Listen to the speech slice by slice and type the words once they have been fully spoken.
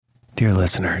Dear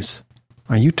listeners,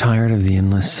 are you tired of the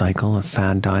endless cycle of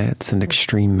fad diets and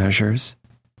extreme measures?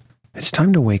 It's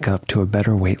time to wake up to a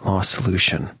better weight loss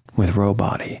solution with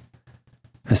Rowbody.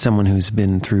 As someone who's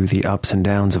been through the ups and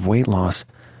downs of weight loss,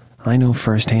 I know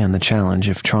firsthand the challenge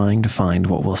of trying to find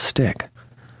what will stick.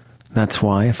 That's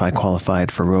why if I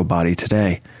qualified for Rowbody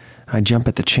today, I'd jump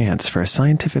at the chance for a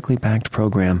scientifically backed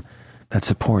program that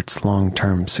supports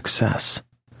long-term success.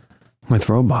 With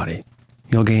Rowbody,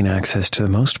 you'll gain access to the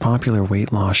most popular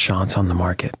weight loss shots on the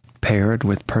market, paired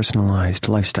with personalized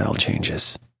lifestyle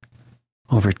changes.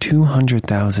 Over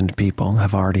 200,000 people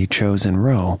have already chosen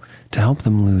Row to help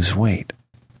them lose weight.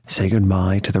 Say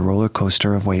goodbye to the roller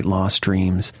coaster of weight loss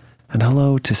dreams and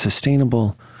hello to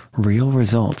sustainable, real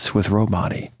results with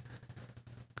Rowbody.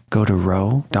 Go to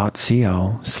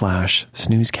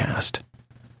row.co/snoozecast.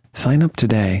 Sign up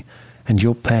today and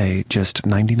you'll pay just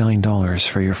 $99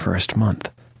 for your first month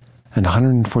and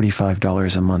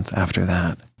 $145 a month after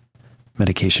that.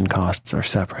 Medication costs are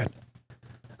separate.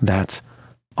 That's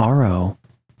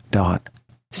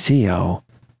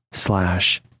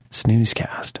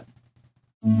ro.co/snoozecast.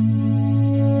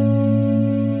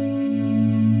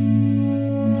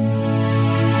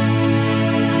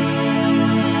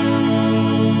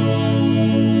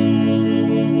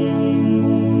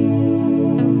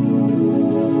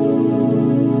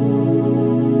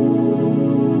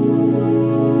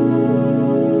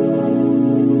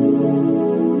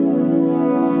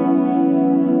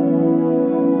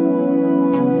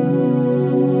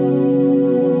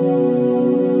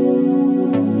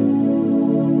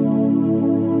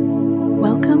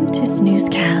 Welcome to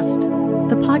Snoozecast,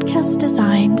 the podcast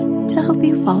designed to help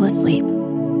you fall asleep.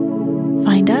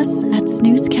 Find us at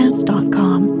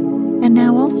snoozecast.com and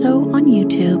now also on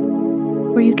YouTube,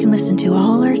 where you can listen to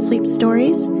all our sleep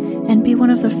stories and be one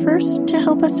of the first to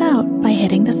help us out by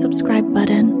hitting the subscribe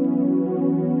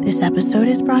button. This episode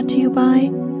is brought to you by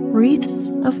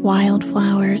Wreaths of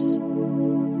Wildflowers.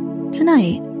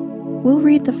 Tonight, we'll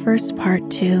read the first part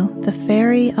to The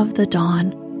Fairy of the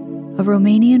Dawn, a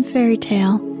Romanian fairy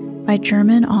tale by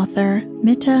German author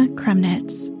Mita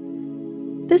Kremnitz.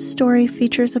 This story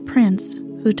features a prince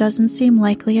who doesn't seem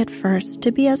likely at first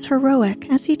to be as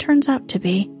heroic as he turns out to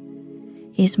be.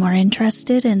 He's more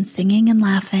interested in singing and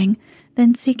laughing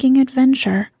than seeking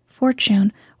adventure,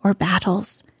 fortune, or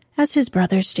battles, as his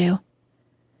brothers do.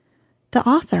 The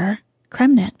author,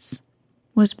 Kremnitz,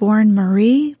 was born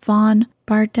Marie von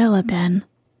Bardeleben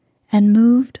and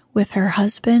moved with her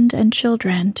husband and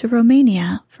children to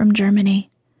Romania from Germany.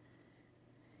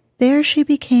 There she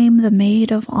became the maid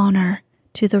of honor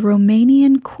to the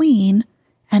Romanian queen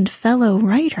and fellow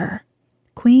writer,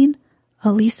 Queen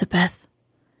Elizabeth.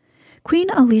 Queen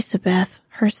Elizabeth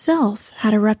herself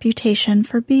had a reputation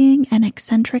for being an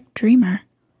eccentric dreamer.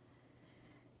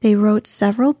 They wrote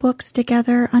several books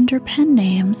together under pen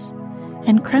names,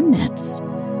 and Kremnitz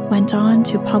went on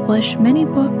to publish many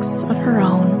books of her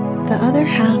own. The other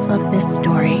half of this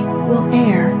story will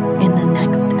air in the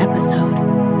next episode.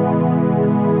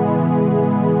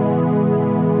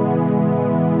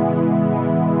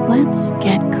 Let's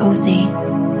get cozy.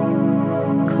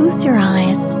 Close your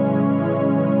eyes.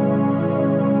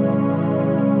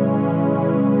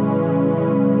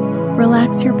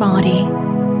 Relax your body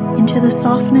into the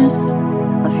softness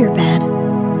of your bed.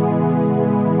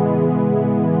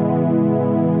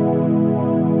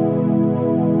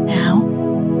 Now,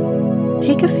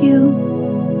 take a few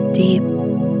deep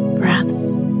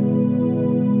breaths.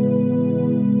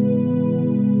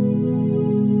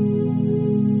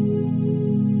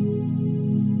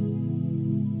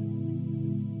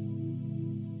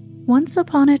 Once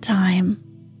upon a time,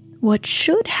 what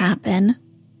should happen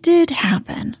did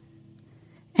happen.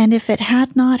 And if it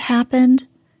had not happened,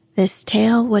 this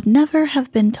tale would never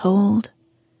have been told.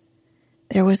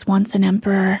 There was once an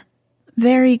emperor,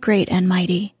 very great and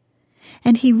mighty,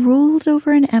 and he ruled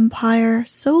over an empire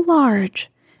so large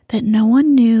that no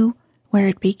one knew where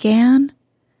it began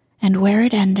and where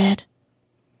it ended.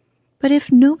 But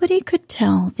if nobody could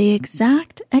tell the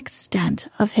exact extent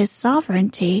of his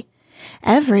sovereignty,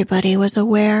 everybody was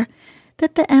aware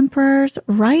that the emperor's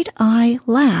right eye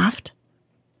laughed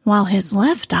while his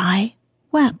left eye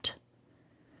wept.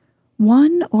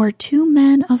 One or two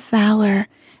men of valor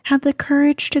had the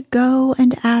courage to go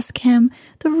and ask him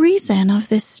the reason of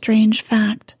this strange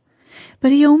fact,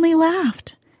 but he only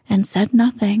laughed and said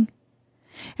nothing.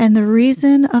 And the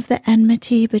reason of the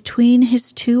enmity between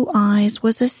his two eyes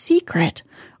was a secret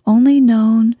only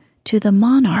known to the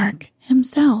monarch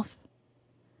himself.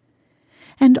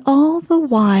 And all the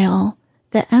while,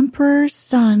 the emperor's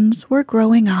sons were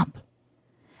growing up.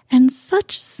 And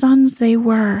such sons they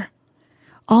were,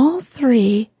 all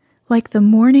three like the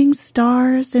morning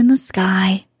stars in the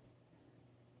sky.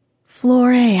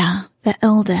 Florea, the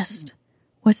eldest,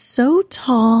 was so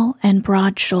tall and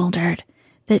broad-shouldered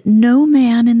that no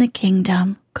man in the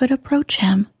kingdom could approach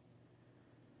him.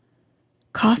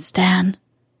 Costan,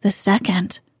 the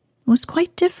second, was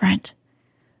quite different.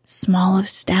 Small of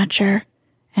stature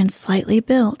and slightly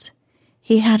built,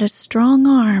 he had a strong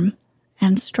arm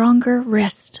and stronger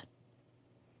wrist.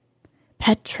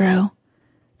 Petru,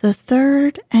 the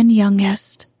third and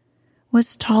youngest,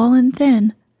 was tall and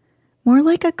thin, more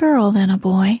like a girl than a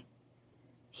boy.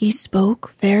 He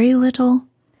spoke very little,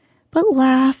 but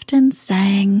laughed and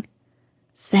sang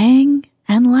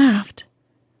and laughed,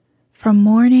 from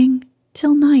morning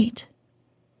till night.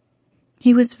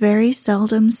 He was very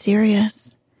seldom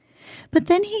serious, but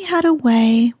then he had a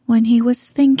way when he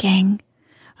was thinking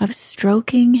of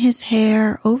stroking his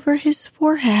hair over his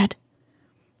forehead,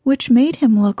 which made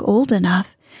him look old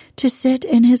enough to sit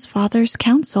in his father's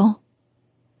council.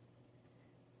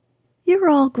 "You're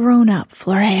all grown up,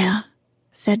 Florea,"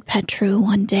 said Petru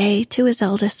one day to his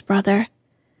eldest brother.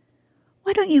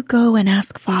 "Why don't you go and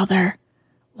ask father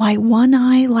why one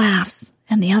eye laughs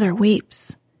and the other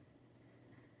weeps?"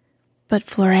 But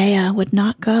Florea would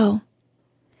not go.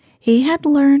 He had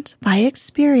learnt by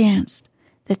experience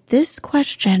that this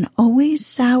question always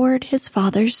soured his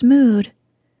father's mood.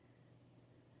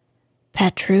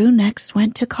 Petru next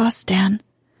went to Costan,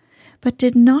 but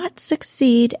did not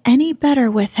succeed any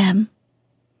better with him.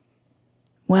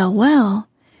 Well,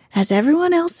 as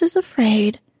everyone else is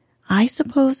afraid, I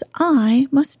suppose I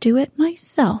must do it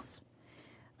myself,"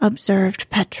 observed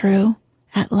Petru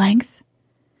at length.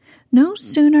 No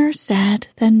sooner said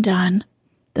than done.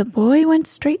 The boy went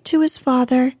straight to his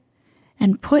father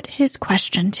and put his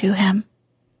question to him.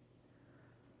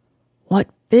 "What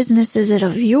business is it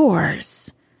of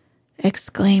yours?"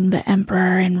 exclaimed the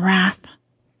emperor in wrath.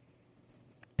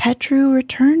 Petru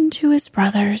returned to his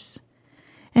brothers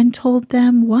and told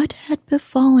them what had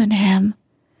befallen him,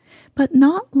 but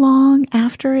not long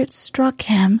after it struck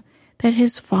him that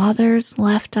his father's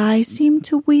left eye seemed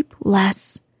to weep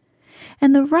less,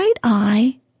 and the right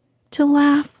eye to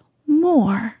laugh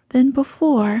more than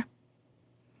before.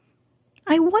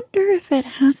 "I wonder if it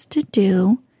has to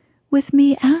do with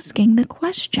me asking the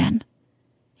question,"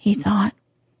 he thought.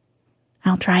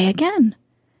 "I'll try again.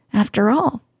 After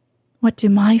all, what do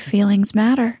my feelings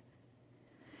matter?"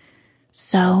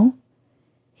 So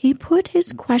he put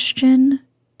his question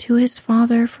to his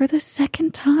father for the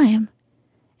second time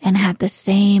and had the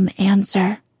same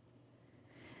answer.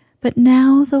 But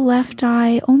now the left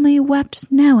eye only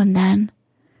wept now and then,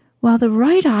 while the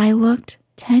right eye looked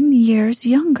 10 years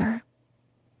younger.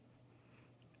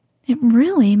 "It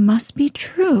really must be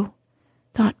true,"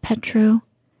 thought Petru.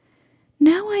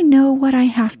 "Now I know what I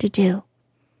have to do.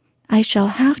 I shall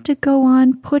have to go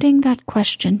on putting that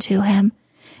question to him,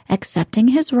 accepting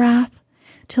his wrath,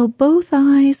 till both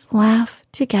eyes laugh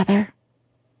together."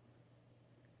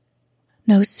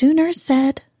 No sooner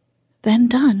said than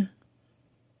done.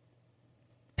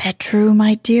 "Petru,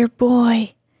 my dear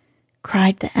boy,"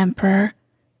 cried the emperor,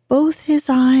 both his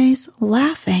eyes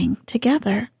laughing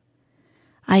together,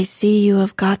 "I see you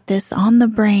have got this on the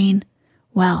brain.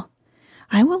 Well,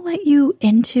 I will let you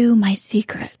into my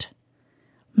secret.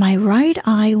 My right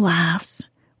eye laughs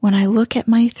when I look at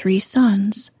my 3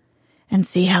 sons and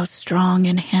see how strong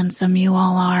and handsome you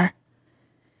all are.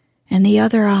 And the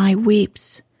other eye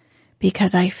weeps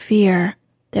because I fear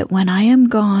that when I am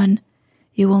gone,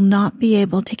 you will not be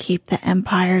able to keep the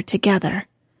empire together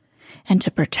and to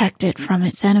protect it from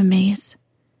its enemies.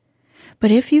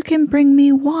 But if you can bring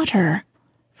me water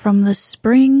from the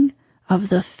spring of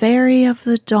the Fairy of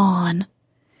the Dawn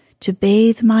to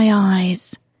bathe my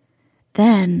eyes,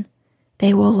 then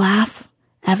they will laugh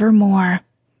evermore,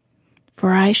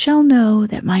 for I shall know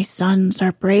that my sons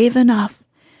are brave enough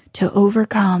to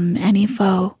overcome any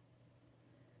foe."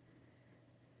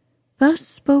 Thus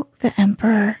spoke the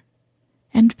emperor,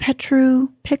 and Petru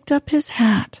picked up his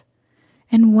hat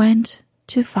and went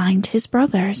to find his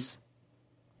brothers.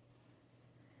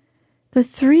 The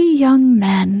 3 young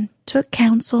men took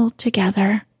counsel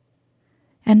together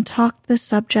and talked the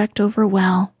subject over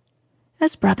well,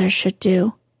 as brothers should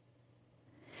do.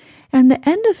 And the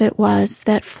end of it was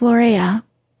that Florea,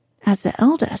 as the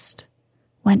eldest,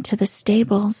 went to the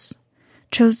stables,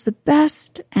 chose the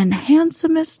best and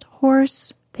handsomest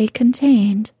horse they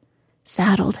contained,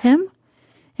 saddled him,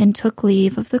 and took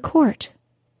leave of the court.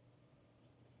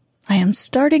 "I am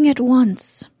starting at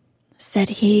once," said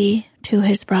he to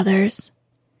his brothers,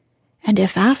 "and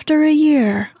if after a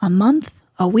year, a month,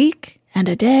 a week, and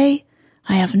a day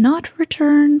I have not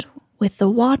returned with the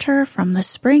water from the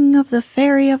spring of the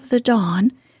Fairy of the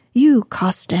Dawn, you,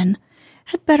 Costan,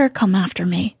 had better come after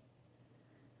me."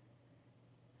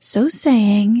 So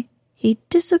saying, he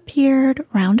disappeared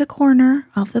round a corner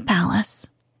of the palace.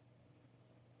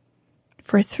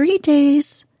 For 3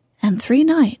 days and 3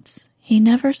 nights he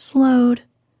never slowed.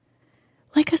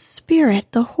 Like a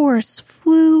spirit, the horse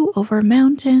flew over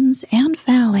mountains and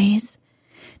valleys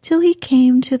till he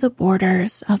came to the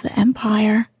borders of the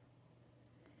empire.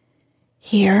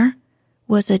 Here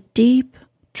was a deep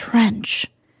trench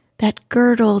that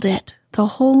girdled it the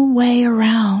whole way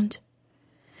around,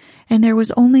 and there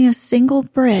was only a single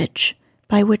bridge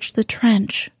by which the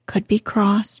trench could be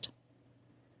crossed.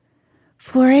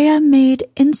 Florea made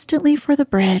instantly for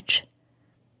the bridge,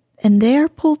 and there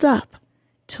pulled up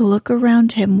to look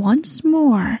around him once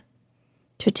more,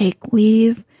 to take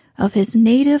leave of his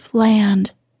native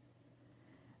land.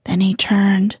 Then he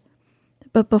turned,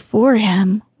 but before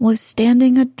him was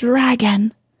standing a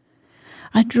dragon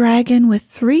with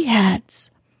 3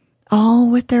 heads, all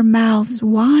with their mouths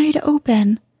wide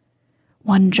open,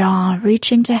 one jaw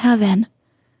reaching to heaven,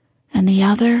 and the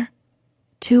other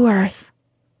to earth.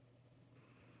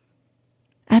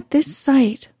 At this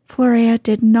sight, Florea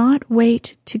did not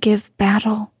wait to give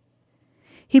battle.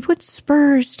 He put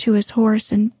spurs to his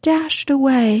horse and dashed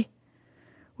away,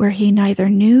 where he neither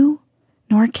knew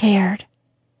nor cared.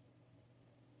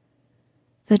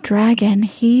 The dragon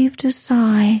heaved a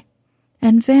sigh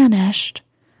and vanished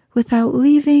without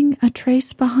leaving a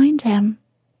trace behind him.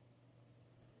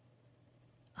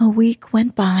 A week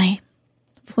went by.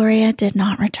 Florea did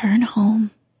not return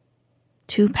home.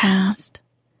 2 passed,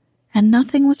 and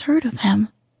nothing was heard of him.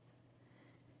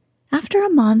 After a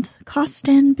month,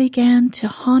 Costan began to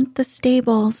haunt the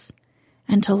stables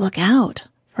and to look out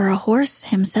for a horse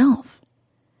himself.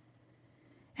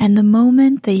 And the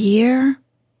moment the year,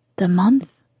 the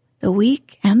month, the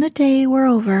week, and the day were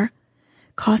over,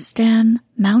 Costan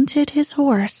mounted his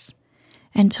horse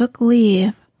and took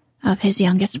leave of his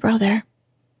youngest brother.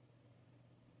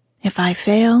 "If I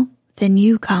fail, then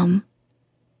you come,"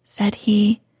 said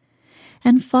he,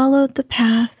 and followed the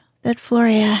path that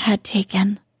Florea had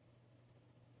taken.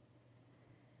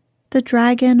 The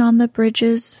dragon on the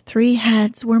bridge's 3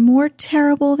 heads were more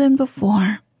terrible than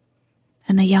before,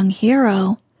 and the young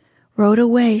hero rode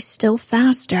away still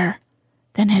faster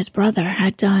than his brother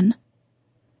had done.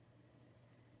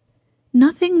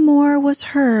 Nothing more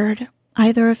was heard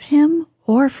either of him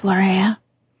or Florea,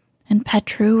 and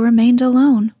Petru remained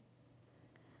alone.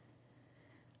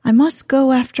 "I must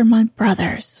go after my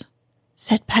brothers,"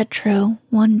 said Petru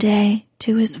one day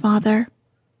to his father.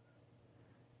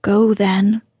 "Go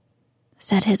then,"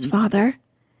 said his father,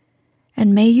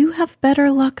 "and may you have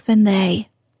better luck than they."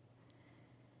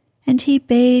 And he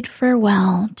bade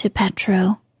farewell to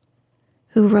Petru,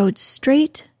 who rode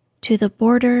straight to the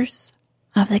borders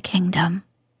of the kingdom.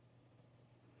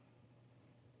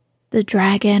 The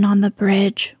dragon on the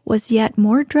bridge was yet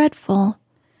more dreadful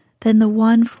than the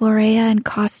one Florea and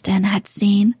Costan had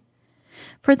seen,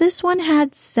 for this one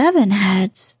had 7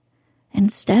 heads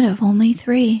instead of only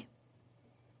 3.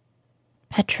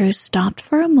 Petru stopped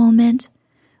for a moment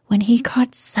when he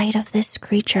caught sight of this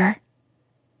creature.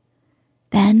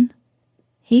 Then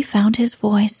he found his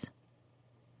voice.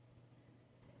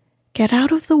 "Get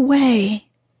out of the way,"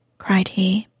 cried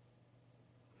he.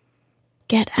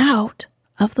 "Get out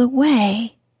of the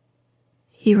way,"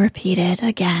 he repeated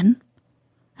again,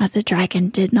 as the dragon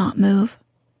did not move.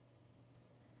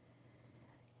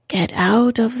 "Get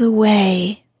out of the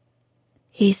way,"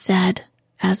 he said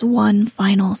as one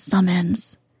final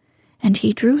summons, and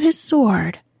he drew his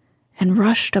sword and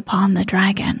rushed upon the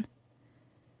dragon.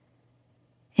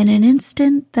 In an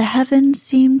instant the heavens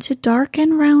seemed to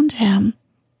darken round him,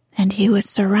 and he was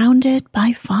surrounded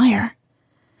by fire.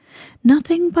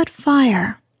 Nothing but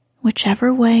fire,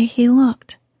 whichever way he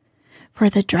looked, for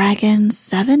the dragon's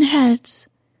 7 heads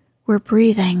were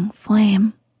breathing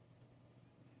flame.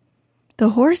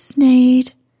 The horse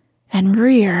neighed and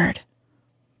reared,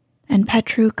 and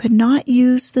Petru could not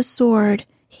use the sword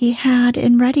he had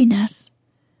in readiness.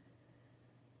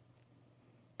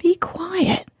 "Be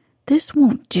quiet, this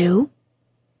won't do,"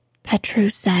 Petru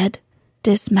said,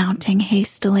 dismounting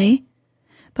hastily,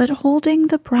 but holding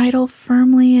the bridle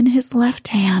firmly in his left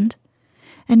hand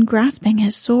and grasping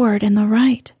his sword in the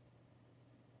right.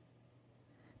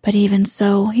 But even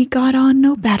so he got on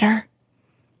no better,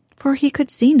 for he could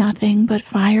see nothing but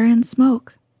fire and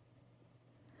smoke.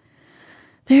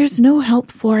 "There's no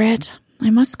help for it. I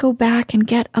must go back and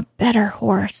get a better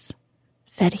horse,"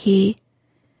 said he,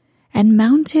 and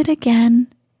mounted again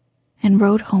and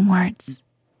rode homewards.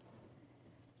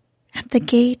 At the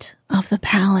gate of the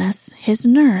palace, his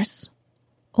nurse,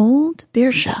 old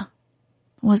Birsha,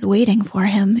 was waiting for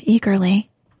him eagerly.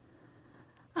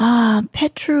 "Ah,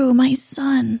 Petru, my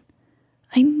son,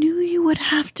 I knew you would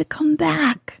have to come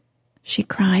back," she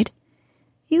cried.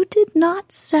 "You did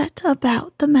not set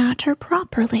about the matter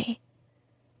properly."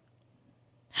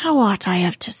 "How ought I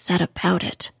have to set about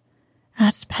it?"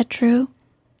 asked Petru,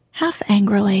 half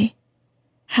angrily,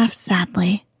 half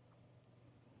sadly.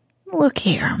 "Look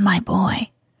here, my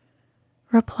boy,"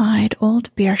 replied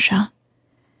old Birsha.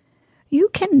 "You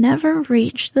can never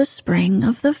reach the spring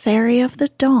of the Fairy of the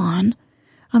Dawn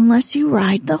unless you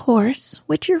ride the horse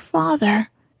which your father,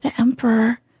 the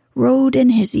Emperor, rode in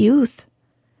his youth.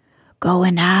 Go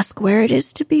and ask where it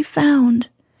is to be found,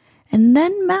 and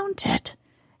then mount it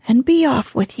and be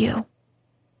off with you."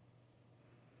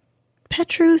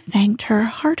 Petru thanked her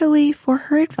heartily for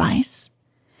her advice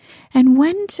and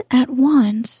went at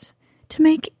once to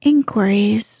make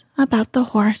inquiries about the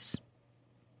horse.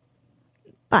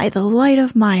 "By the light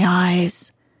of my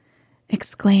eyes,"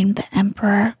 exclaimed the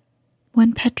Emperor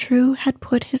when Petru had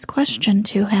put his question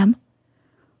to him,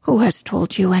 "who has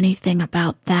told you anything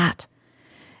about that?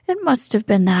 It must have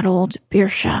been that old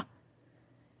Birsha.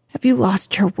 Have you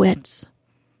lost your wits?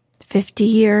 50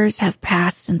 years have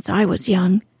passed since I was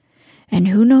young, and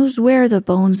who knows where the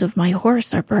bones of my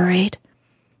horse are buried,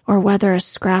 or whether a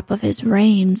scrap of his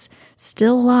reins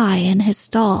still lie in his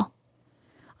stall.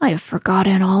 I have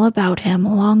forgotten all about him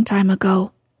a long time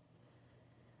ago."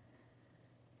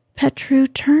 Petru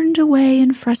turned away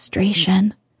in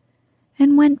frustration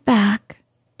and went back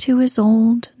to his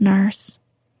old nurse.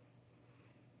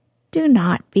 "Do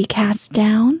not be cast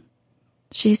down,"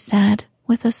 she said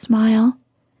with a smile.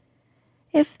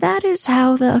 "If that is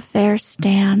how the affair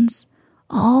stands,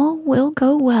 all will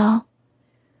go well.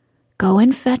 Go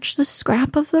and fetch the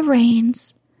scrap of the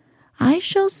reins. I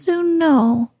shall soon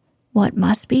know what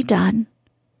must be done."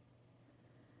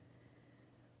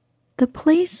 The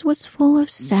place was full of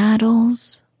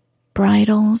saddles,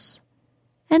 bridles,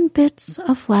 and bits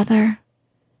of leather.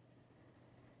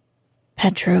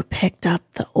 Petru picked up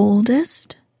the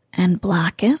oldest and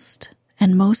blackest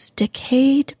and most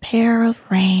decayed pair of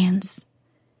reins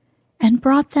and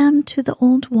brought them to the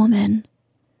old woman,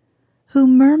 who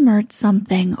murmured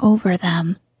something over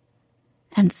them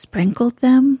and sprinkled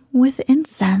them with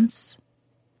incense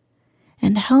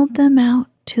and held them out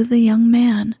to the young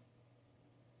man.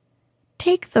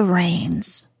 "Take the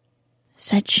reins,"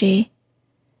 said she,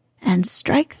 "and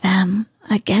strike them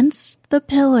against the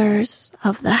pillars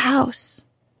of the house."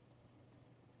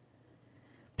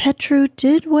 Petru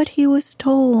did what he was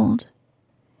told,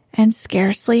 and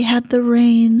scarcely had the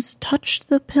reins touched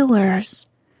the pillars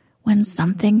when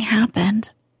something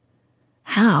happened.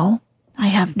 How, I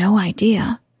have no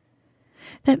idea.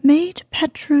 That made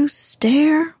Petru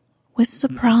stare with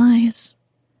surprise.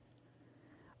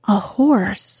 A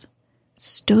horse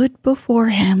stood before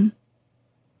him.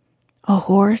 A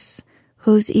horse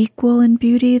whose equal in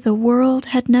beauty the world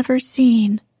had never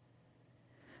seen,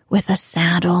 with a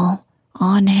saddle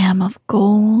on him of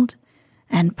gold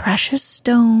and precious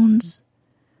stones,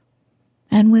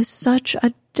 and with such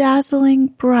a dazzling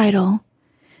bridle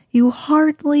you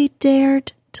hardly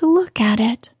dared to look at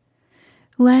it,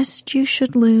 lest you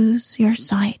should lose your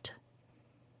sight.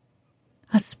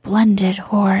 A splendid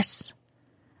horse,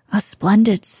 a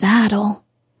splendid saddle,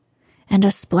 and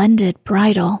a splendid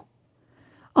bridle,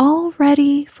 all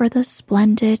ready for the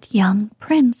splendid young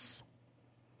prince.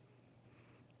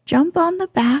 "Jump on the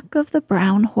back of the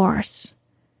brown horse,"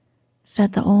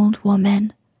 said the old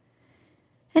woman,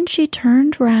 and she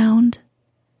turned round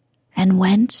and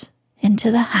went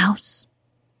into the house.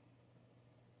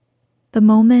 The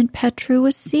moment Petru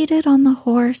was seated on the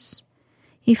horse,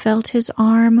 he felt his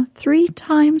arm 3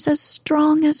 times as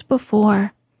strong as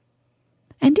before,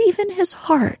 and even his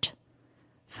heart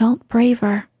felt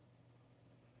braver.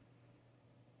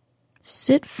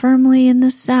 "Sit firmly in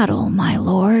the saddle, my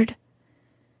lord,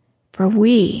 for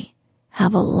we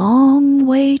have a long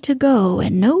way to go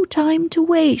and no time to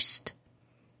waste,"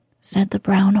 said the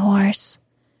brown horse,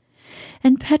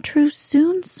 and Petru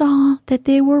soon saw that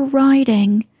they were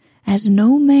riding as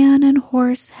no man and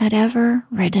horse had ever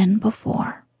ridden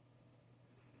before.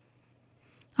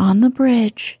 On the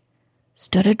bridge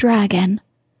stood a dragon,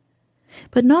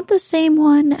 but not the same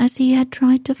one as he had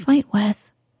tried to fight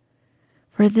with,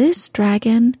 for this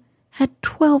dragon had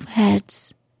 12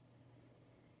 heads,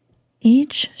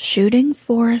 each shooting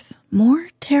forth more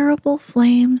terrible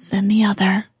flames than the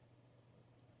other.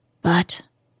 But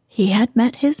he had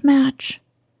met his match.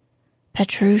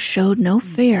 Petru showed no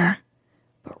fear,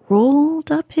 but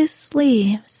rolled up his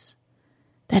sleeves,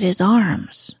 that his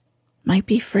arms might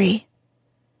be free.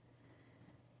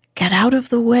 "Get out of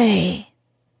the way,"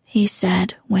 he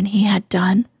said when he had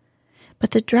done,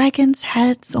 but the dragon's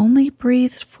heads only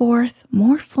breathed forth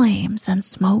more flames and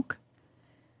smoke.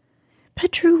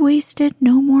 Petru wasted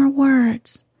no more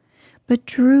words, but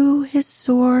drew his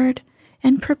sword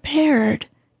and prepared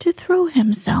to throw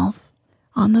himself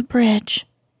on the bridge.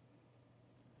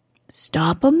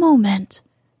 "Stop a moment.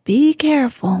 Be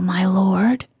careful, my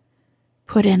lord,"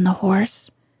 put in the horse,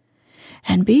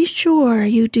 "and be sure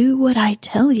you do what I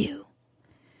tell you.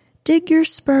 Dig your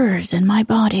spurs in my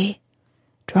body,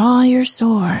 draw your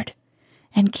sword,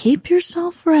 and keep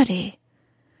yourself ready,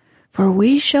 for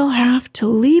we shall have to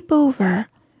leap over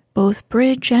both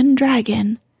bridge and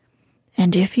dragon,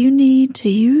 and if you need to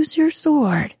use your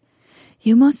sword,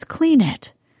 you must clean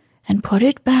it and put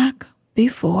it back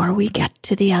before we get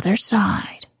to the other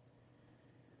side."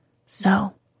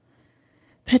 So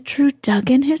Petru dug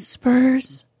in his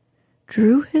spurs,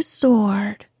 drew his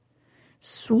sword,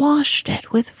 swashed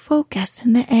it with focus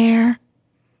in the air,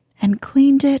 and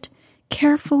cleaned it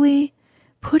carefully,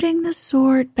 putting the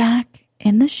sword back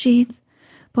in the sheath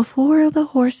before the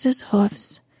horse's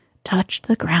hoofs touched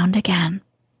the ground again.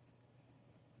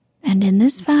 And in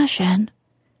this fashion,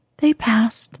 they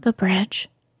passed the bridge.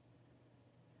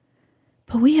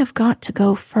 "But we have got to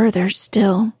go further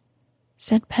still,"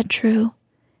 said Petru,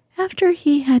 after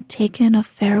he had taken a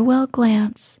farewell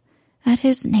glance at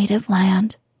his native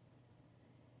land.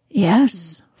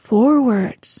 "Yes,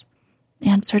 forwards,"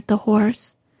 answered the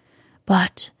horse,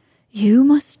 "but you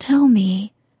must tell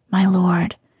me, my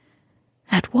lord,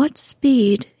 at what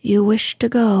speed you wish to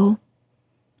go.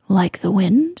 Like the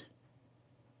wind?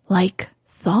 Like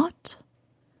thought?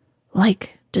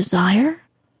 Like desire?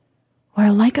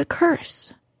 Or like a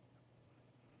curse?"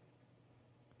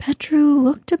 Petru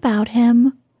looked about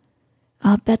him,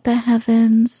 up at the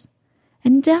heavens,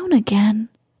 and down again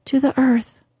to the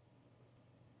earth.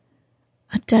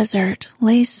 A desert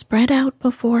lay spread out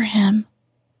before him,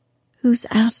 whose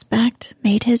aspect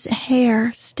made his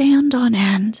hair stand on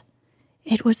end.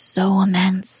 It was so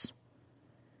immense.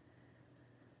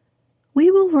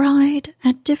 "We will ride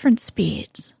at different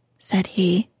speeds," said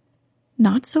he,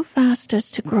 "not so fast as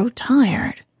to grow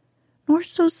tired, nor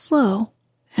so slow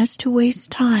as to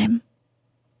waste time."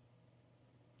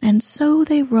 And so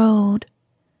they rode,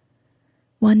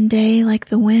 one day like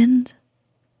the wind,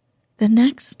 the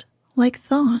next like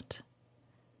thought,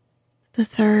 the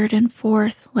third and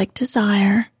fourth like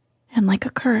desire and like a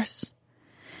curse,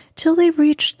 till they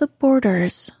reached the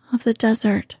borders of the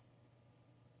desert.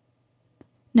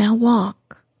 "Now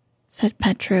walk," said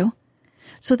Petru,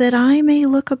 "so that I may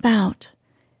look about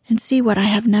and see what I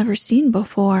have never seen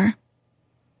before."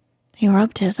 He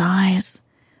rubbed his eyes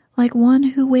like one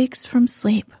who wakes from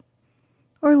sleep,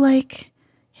 or like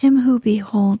him who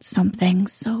beholds something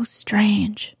so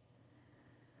strange.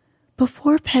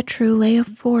 Before Petru lay a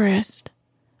forest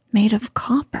made of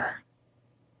copper,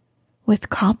 with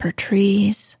copper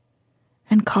trees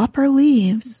and copper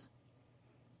leaves,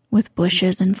 with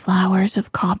bushes and flowers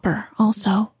of copper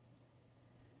also.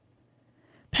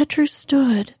 Petru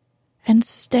stood and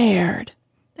stared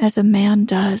as a man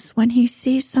does when he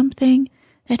sees something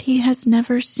that he has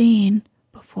never seen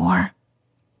before.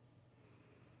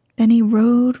 Then he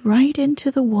rode right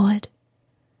into the wood.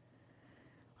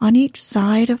 On each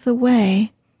side of the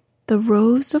way, the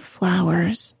rows of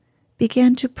flowers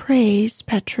began to praise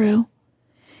Petru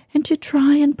and to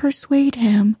try and persuade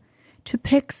him to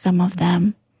pick some of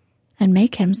them and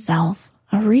make himself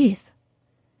a wreath.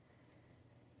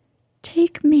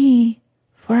 "Take me,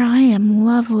 for I am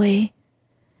lovely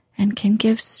and can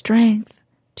give strength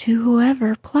to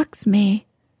whoever plucks me,"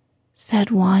 said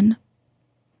one.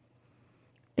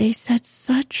 They said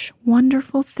such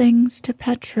wonderful things to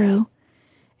Petru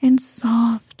in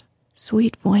soft,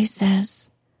 sweet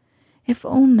voices, if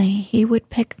only he would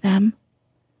pick them.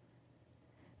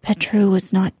 Petru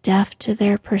was not deaf to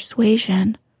their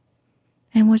persuasion,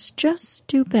 and was just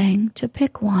stooping to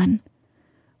pick one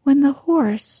when the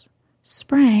horse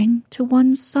sprang to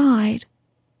one side.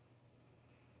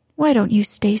 "Why don't you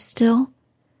stay still?"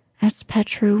 asked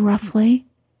Petru roughly.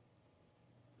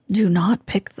 "Do not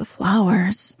pick the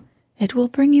flowers. It will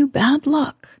bring you bad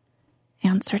luck,"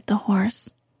 answered the horse.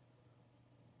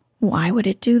 "Why would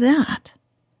it do that?"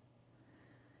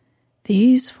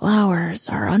 "These flowers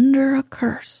are under a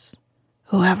curse.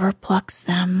 Whoever plucks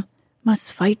them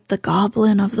must fight the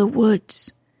goblin of the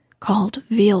woods called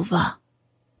Vilva."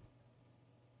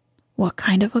 "What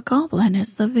kind of a goblin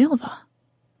is the Vilva?"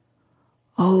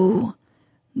 "Oh,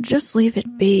 just leave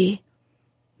it be.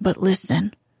 But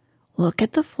listen, look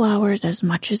at the flowers as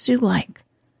much as you like,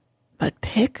 but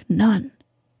pick none.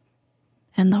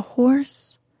 and the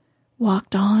horse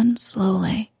walked on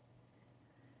slowly.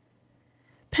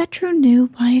 Petru knew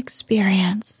by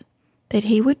experience that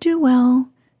he would do well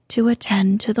to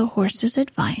attend to the horse's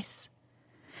advice,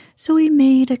 so he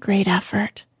made a great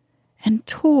effort and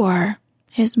tore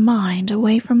his mind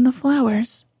away from the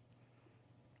flowers.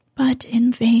 But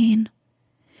in vain.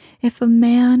 If a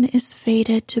man is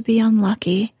fated to be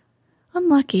unlucky,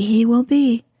 unlucky he will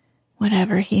be,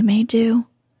 whatever he may do.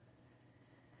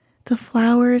 The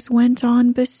flowers went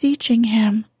on beseeching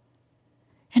him,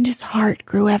 and his heart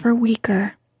grew ever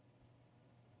weaker.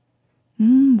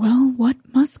 Well, what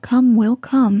must come will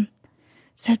come,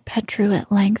 said Petru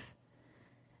at length.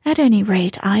 At any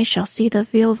rate, I shall see the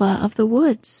Vilva of the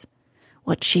woods,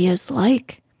 what she is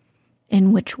like,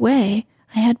 in which way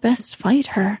I had best fight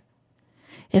her.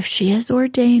 If she is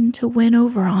ordained to win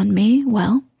over on me,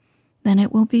 well, then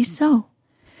it will be so.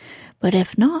 But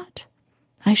if not,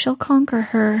 I shall conquer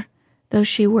her, though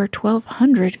she were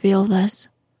 1,200 Vilvas.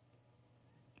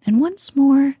 And once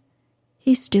more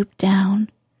he stooped down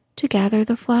to gather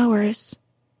the flowers.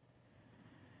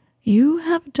 You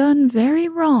have done very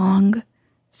wrong,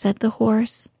 said the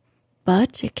horse,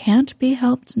 but it can't be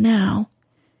helped now.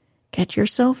 Get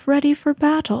yourself ready for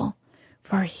battle,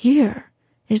 for here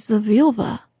is the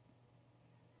Vilva.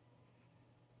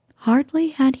 Hardly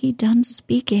had he done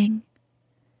speaking.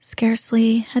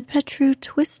 Scarcely had Petru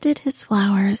twisted his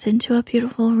flowers into a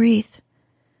beautiful wreath,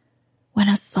 when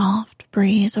a soft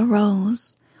breeze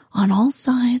arose on all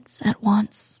sides at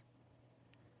once.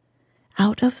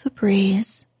 Out of the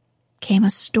breeze came a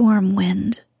storm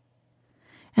wind,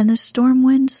 and the storm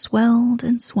wind swelled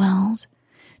and swelled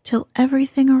till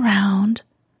everything around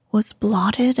was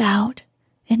blotted out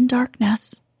in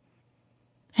darkness,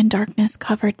 and darkness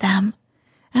covered them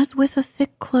as with a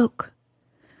thick cloak,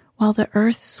 while the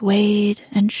earth swayed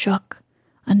and shook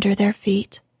under their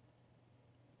feet.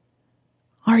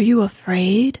 Are you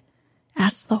afraid?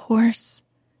 Asked the horse,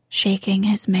 shaking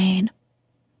his mane.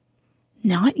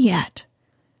 Not yet,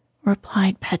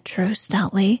 replied Petru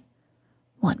stoutly.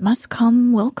 What must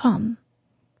come will come,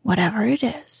 whatever it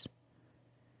is.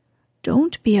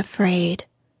 Don't be afraid,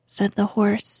 said the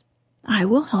horse. I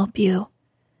will help you.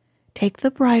 Take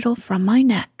the bridle from my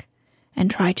neck and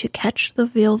try to catch the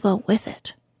Vilva with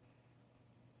it.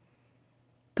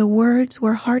 The words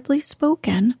were hardly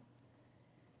spoken,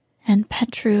 and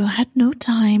Petru had no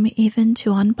time even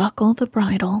to unbuckle the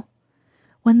bridle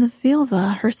when the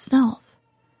Vilva herself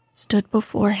stood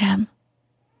before him.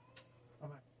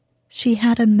 She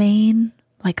had a mane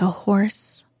like a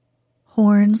horse,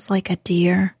 horns like a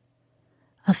deer,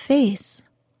 a face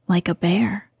like a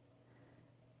bear,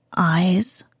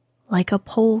 eyes like a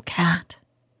polecat,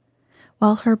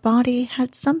 while her body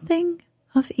had something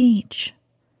of each.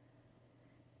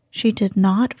 She did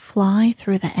not fly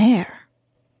through the air,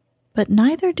 but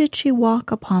neither did she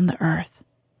walk upon the earth,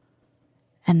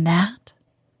 and that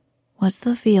was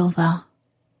the Vilva.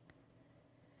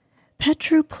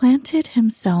 Petru planted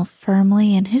himself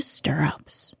firmly in his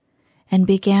stirrups and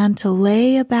began to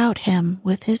lay about him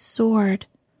with his sword,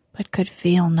 but could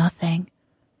feel nothing.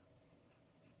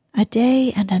 A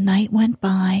day and a night went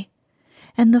by,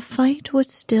 and the fight was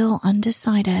still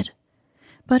undecided,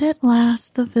 but at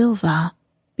last the Vilva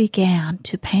began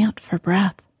to pant for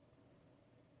breath.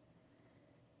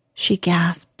 She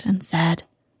gasped and said,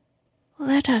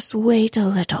 Let us wait a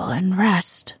little and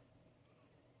rest.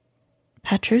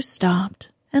 Petru stopped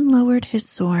and lowered his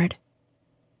sword.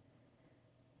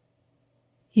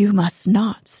 You must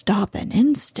not stop an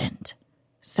instant,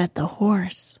 said the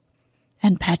horse,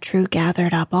 and Petru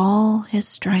gathered up all his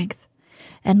strength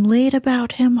and laid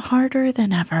about him harder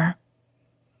than ever.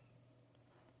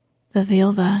 The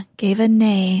Vilva gave a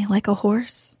neigh like a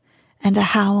horse and a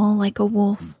howl like a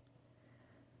wolf.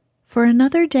 For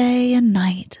another day and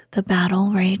night the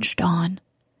battle raged on,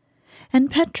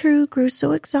 and Petru grew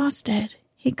so exhausted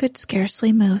he could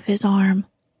scarcely move his arm.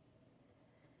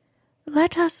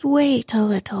 Let us wait a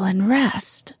little and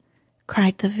rest,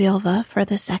 cried the Vilva for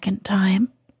the second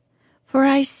time, for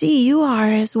I see you are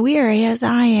as weary as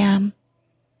I am.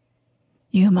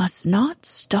 You must not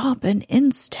stop an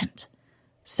instant,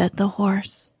 said the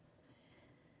horse.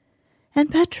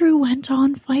 And Petru went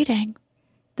on fighting,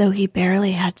 though he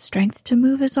barely had strength to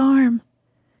move his arm.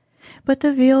 But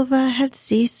the Vilva had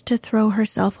ceased to throw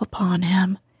herself upon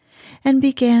him, and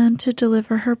began to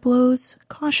deliver her blows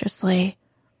cautiously,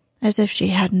 as if she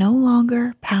had no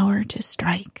longer power to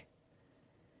strike.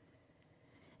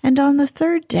 And on the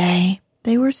third day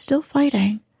they were still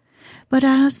fighting, but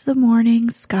as the morning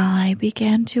sky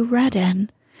began to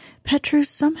redden, Petru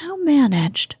somehow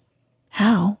managed,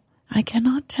 how I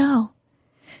cannot tell,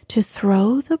 to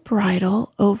throw the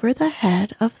bridle over the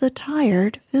head of the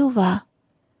tired Vilva.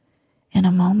 In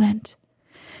a moment,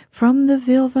 from the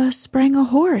Vilva sprang a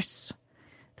horse,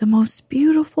 the most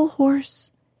beautiful horse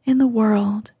in the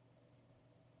world.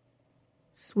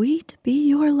 "Sweet be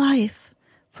your life,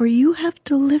 for you have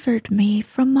delivered me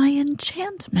from my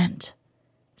enchantment,"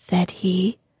 said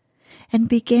he, and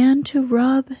began to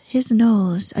rub his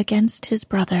nose against his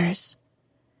brother's.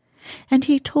 And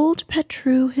he told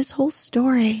Petru his whole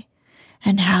story,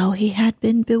 and how he had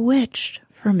been bewitched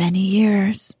for many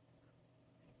years.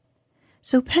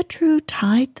 So Petru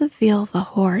tied the Vilva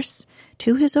horse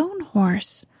to his own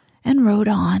horse and rode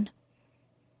on.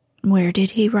 Where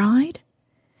did he ride?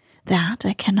 That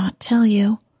I cannot tell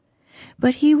you,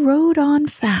 but he rode on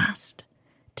fast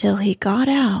till he got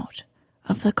out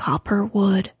of the copper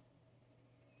wood.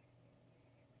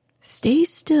 "Stay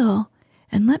still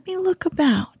and let me look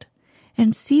about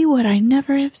and see what I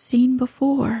never have seen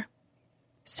before,"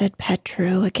 said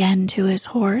Petru again to his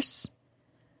horse.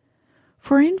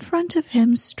 For in front of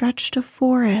him stretched a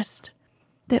forest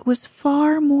that was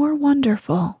far more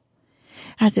wonderful,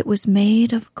 as it was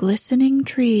made of glistening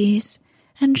trees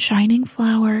and shining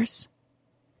flowers.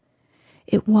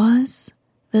 It was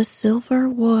the Silver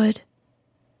Wood.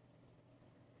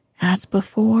 As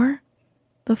before,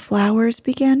 the flowers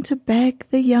began to beg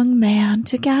the young man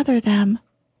to gather them.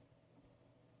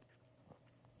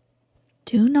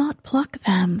 "Do not pluck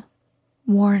them,"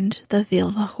 warned the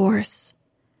Vilva horse,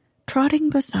 trotting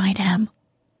beside him,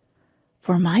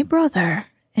 "for my brother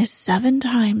is 7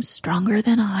 times stronger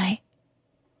than I."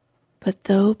 But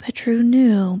though Petru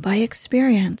knew by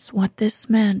experience what this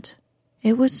meant,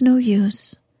 it was no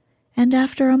use, and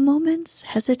after a moment's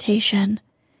hesitation,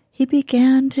 he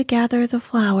began to gather the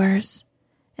flowers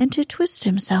and to twist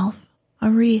himself a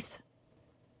wreath.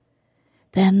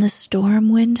 Then the storm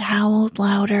wind howled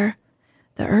louder,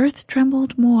 the earth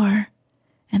trembled more,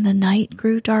 and the night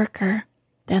grew darker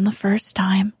than the first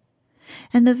time,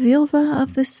 and the Vilva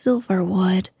of the Silver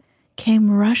Wood came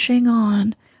rushing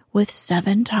on with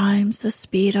 7 times the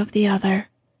speed of the other.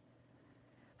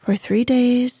 For 3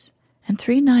 days and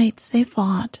 3 nights they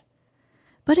fought,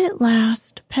 but at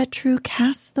last Petru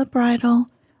cast the bridle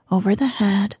over the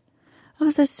head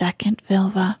of the second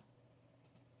Vilva.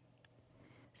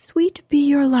 "Sweet be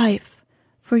your life,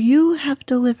 for you have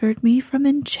delivered me from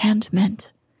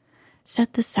enchantment,"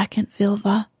 said the second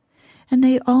Vilva, and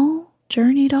they all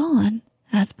journeyed on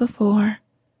as before.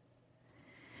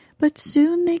 But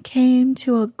soon they came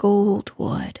to a gold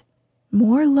wood,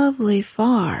 more lovely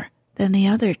far than the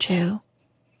other 2,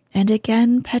 and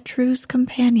again Petru's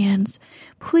companions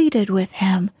pleaded with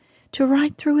him to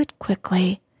ride through it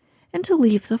quickly and to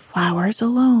leave the flowers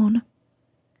alone.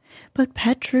 But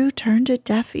Petru turned a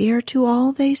deaf ear to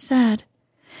all they said,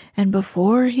 and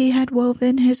before he had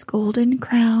woven his golden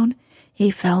crown,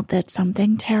 he felt that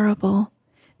something terrible,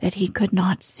 that he could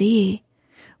not see,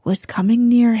 was coming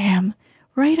near him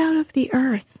right out of the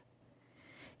earth.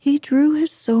 He drew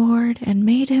his sword and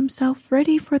made himself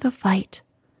ready for the fight.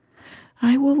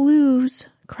 "I will lose,"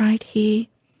 cried he,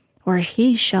 "or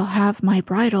he shall have my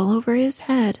bridle over his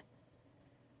head."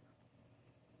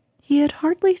 He had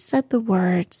hardly said the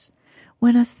words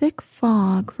when a thick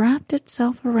fog wrapped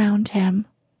itself around him,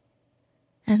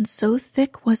 and so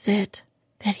thick was it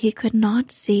that he could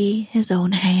not see his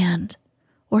own hand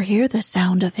or hear the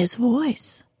sound of his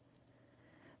voice.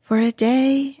 For a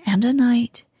day and a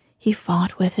night he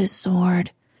fought with his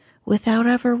sword, without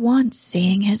ever once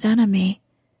seeing his enemy.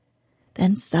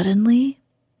 Then suddenly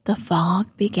the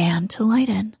fog began to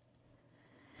lighten.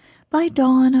 By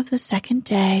dawn of the second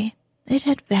day it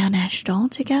had vanished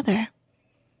altogether,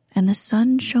 and the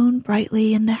sun shone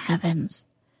brightly in the heavens.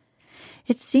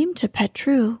 It seemed to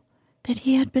Petru that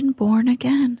he had been born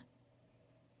again.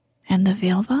 And the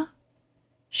Vilva?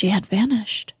 She had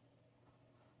vanished.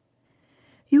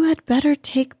 "You had better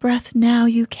take breath now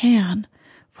you can,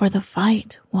 for the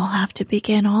fight will have to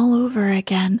begin all over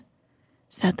again,"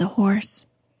 said the horse.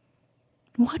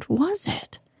 "What was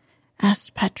it?"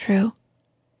 asked Petru.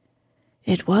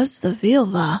 "It was the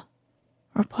Vilva,"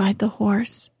 replied the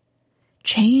horse,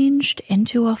 "changed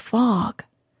into a fog.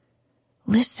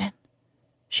 Listen,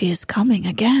 she is coming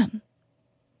again."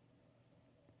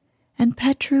 And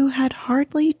Petru had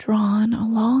hardly drawn a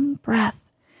long breath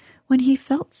when he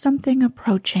felt something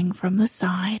approaching from the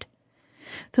side,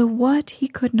 though what he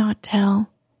could not tell.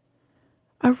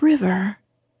 A river,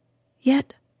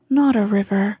 yet not a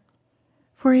river,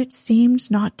 for it seemed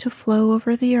not to flow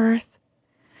over the earth,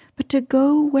 but to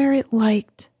go where it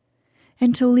liked,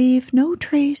 and to leave no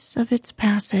trace of its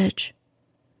passage.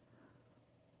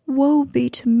 "Woe be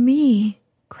to me,"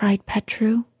 cried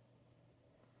Petru.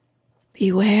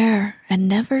 "Beware and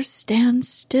never stand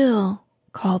still,"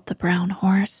 called the brown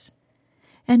horse,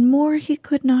 and more he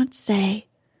could not say,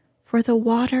 for the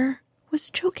water was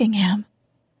choking him.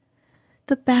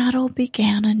 The battle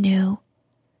began anew.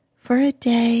 For a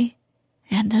day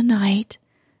and a night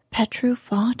Petru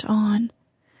fought on,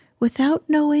 without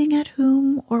knowing at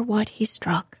whom or what he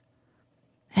struck.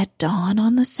 At dawn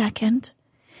on the second,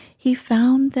 he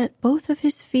found that both of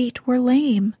his feet were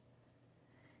lame.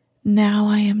 "Now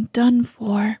I am done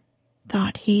for,"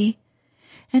 thought he,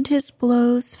 and his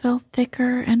blows fell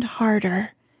thicker and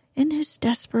harder in his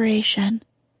desperation.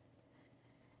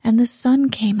 And the sun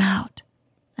came out,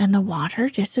 and the water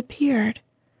disappeared,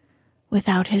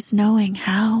 without his knowing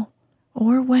how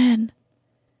or when.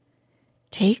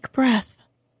 "Take breath,"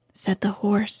 said the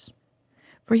horse,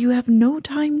 "for you have no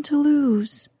time to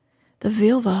lose. The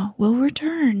Vilva will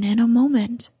return in a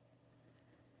moment."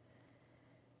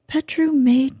 Petru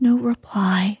made no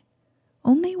reply,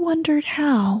 only wondered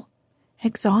how,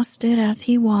 exhausted as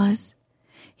he was,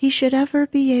 he should ever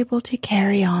be able to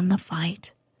carry on the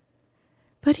fight.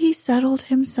 But he settled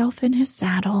himself in his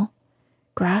saddle,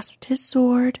 grasped his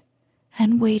sword,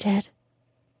 and waited.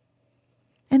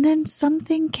 And then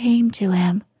something came to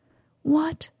him.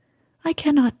 What? I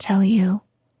cannot tell you.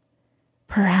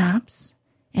 Perhaps,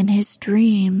 in his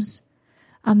dreams,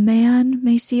 a man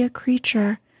may see a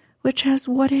creature which has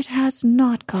what it has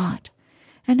not got,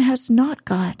 and has not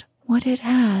got what it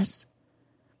has.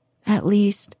 At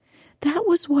least, that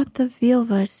was what the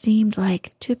Vilva seemed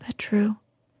like to Petru.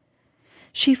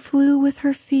 She flew with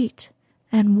her feet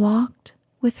and walked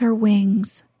with her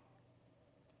wings.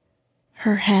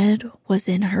 Her head was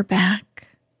in her back,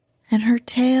 and her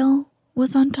tail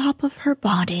was on top of her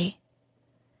body.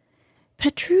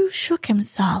 Petru shook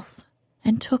himself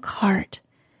and took heart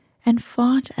and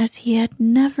fought as he had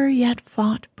never yet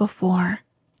fought before.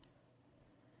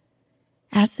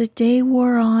 As the day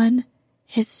wore on,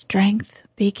 his strength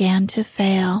began to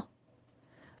fail,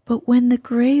 but when the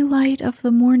gray light of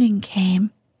the morning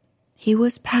came, he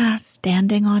was past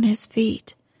standing on his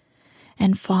feet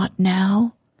and fought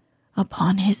now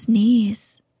upon his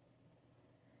knees.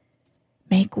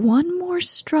 "Make one more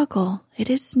struggle, it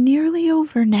is nearly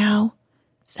over now,"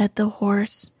 said the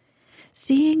horse,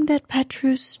 seeing that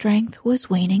Petru's strength was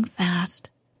waning fast.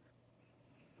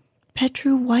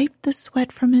 Petru wiped the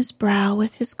sweat from his brow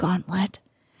with his gauntlet,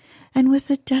 and with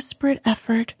a desperate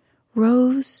effort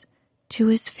rose to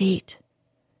his feet.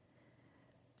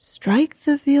 "Strike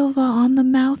the Vilva on the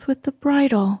mouth with the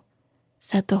bridle,"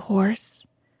 said the horse,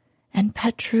 and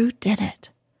Petru did it.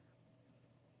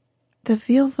 The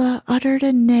Vilva uttered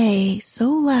a neigh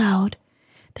so loud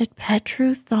that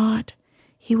Petru thought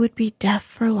he would be deaf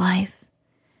for life,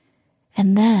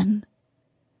 and then,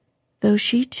 though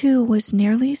she too was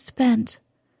nearly spent,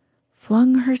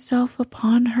 flung herself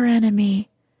upon her enemy.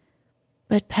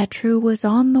 But Petru was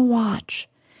on the watch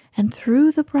and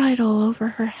threw the bridle over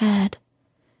her head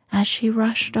as she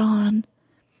rushed on,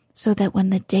 so that when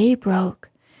the day broke,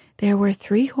 there were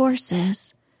 3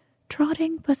 horses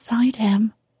trotting beside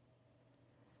him.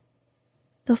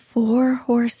 The 4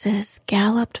 horses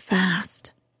galloped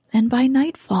fast, and by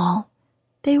nightfall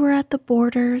they were at the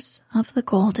borders of the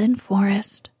golden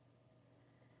forest.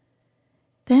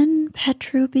 Then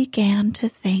Petru began to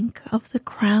think of the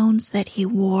crowns that he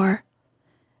wore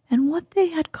and what they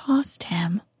had cost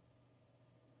him.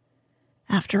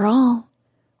 "After all,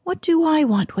 what do I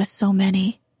want with so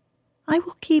many? I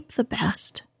will keep the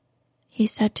best," he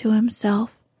said to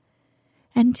himself,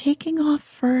 and taking off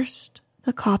first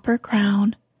the copper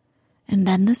crown and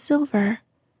then the silver,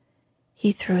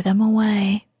 he threw them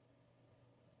away.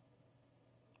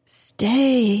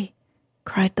 "Stay,"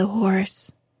 cried the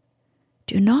horse.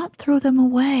 "Do not throw them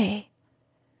away.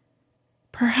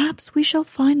 Perhaps we shall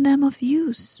find them of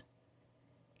use.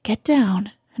 Get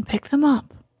down and pick them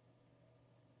up."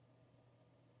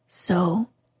 So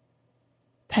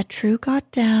Petru got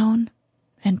down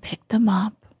and picked them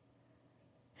up,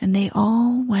 and they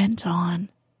all went on.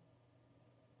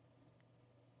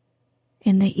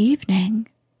 In the evening,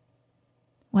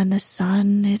 when the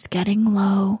sun is getting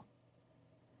low,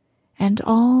 and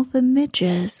all the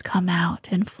midges come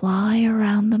out and fly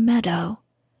around the meadow,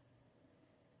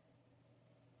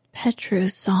 Petru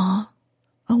saw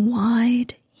a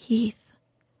wide heath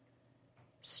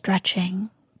stretching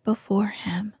before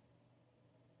him.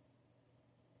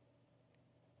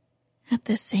 At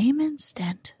the same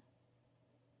instant,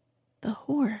 the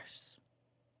horse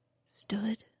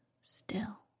stood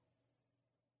still.